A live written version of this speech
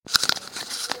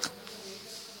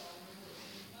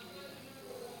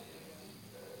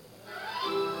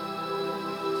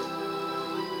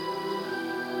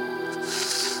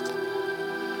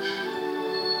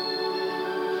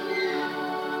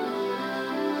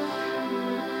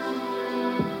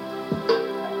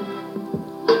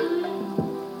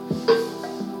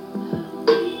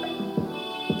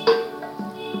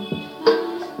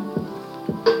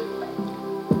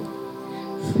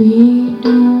Please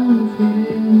don't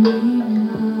fail me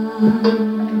now.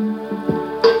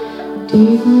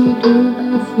 Take me to the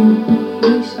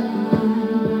finish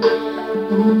line.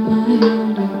 Oh, my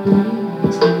heart it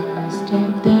breaks every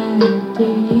step that I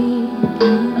take,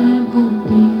 but I'm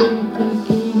hoping that the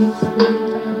gates will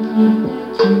tell me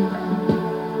that you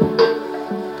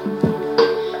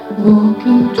are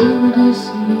walking through the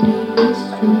city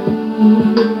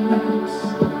streets.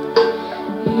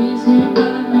 Isn't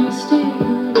by mistake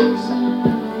or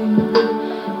design.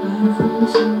 I feel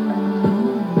so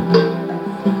alone on a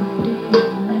Friday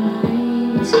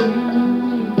night. Can you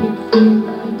make it feel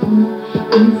like home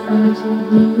if I tell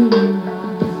you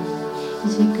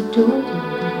is it good to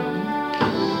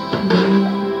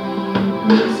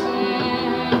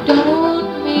don't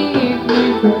make me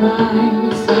cry.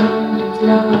 Sometimes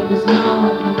love is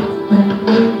not enough when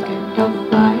you get off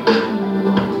fighting the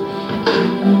wall.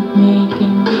 Keep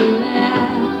making me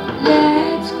laugh.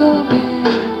 Let's go get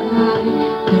high.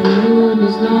 The road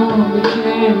is long, we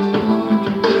carry on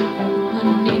to get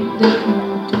underneath the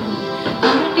hotel.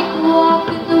 I'ma take a walk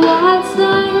in the wild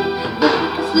side, but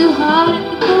it's too hard in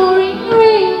the pouring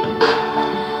rain.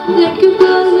 Like a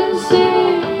buzzing say,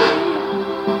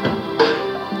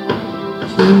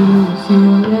 choose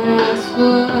your last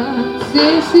words.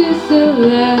 This is the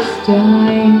last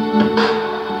time.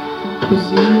 'Cause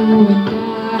you and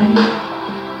I,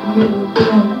 we were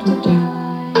born to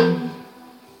die.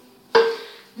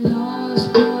 Lost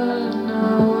but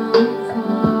now I'm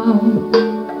found.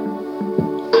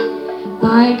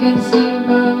 I can see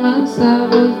but once I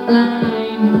was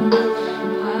blind.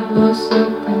 I was so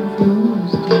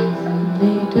confused as a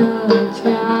little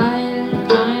child,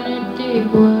 trying to take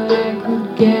what I could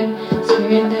get,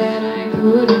 scared that I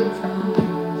couldn't find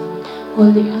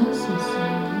all the answers.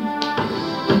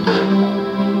 Don't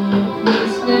make me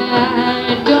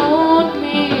sad, don't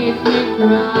make me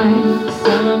cry.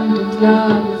 Sometimes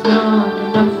love is not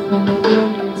enough when the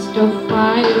world gets tough.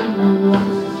 I don't know why.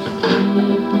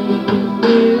 Keep making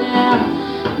me laugh.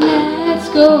 Let's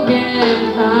go get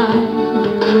high.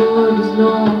 The road is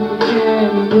long, we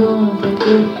carry on, but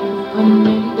we have fun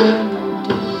in the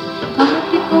hotel. Come and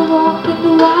take a walk on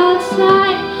the wild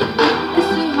side. It's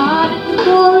too hard in the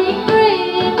pouring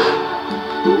rain.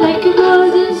 Like a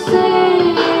buzzing say,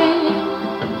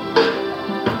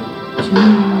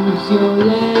 choose your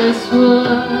last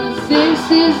words. This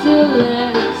is the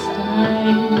last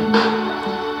time.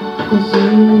 'Cause you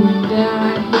and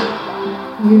I,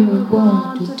 we were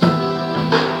born to die.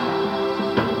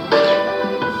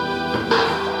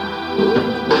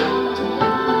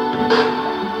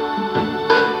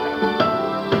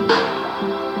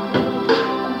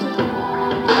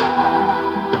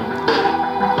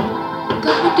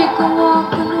 Come and take a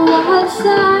walk on the wild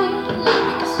side.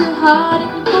 It's so hard in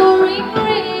the pouring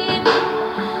rain.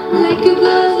 Like a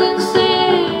buzzing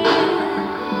sand.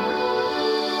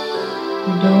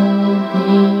 Don't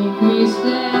make me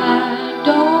sad,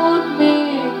 don't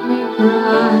make me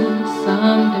cry.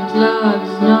 Sometimes love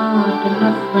is not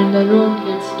enough when the road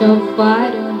gets tough.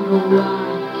 I don't know why.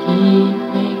 Keep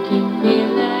making me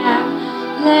laugh.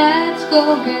 Let's go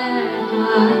get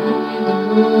high. The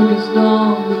road is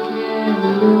long, we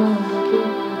carry on, but we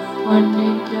have fun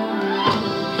in the night.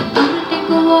 I'ma take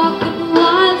a walk on the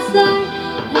wild side.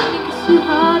 I think it's too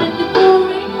hard in the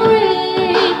pouring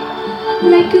rain.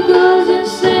 Like a buzzing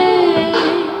say,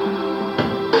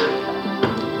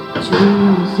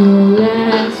 choose your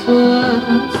last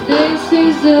words. This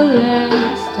is the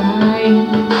last time.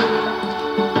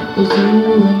 'Cause you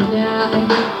and I,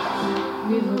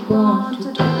 we were born to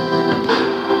die.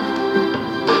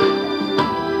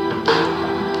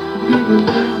 We were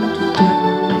born to die.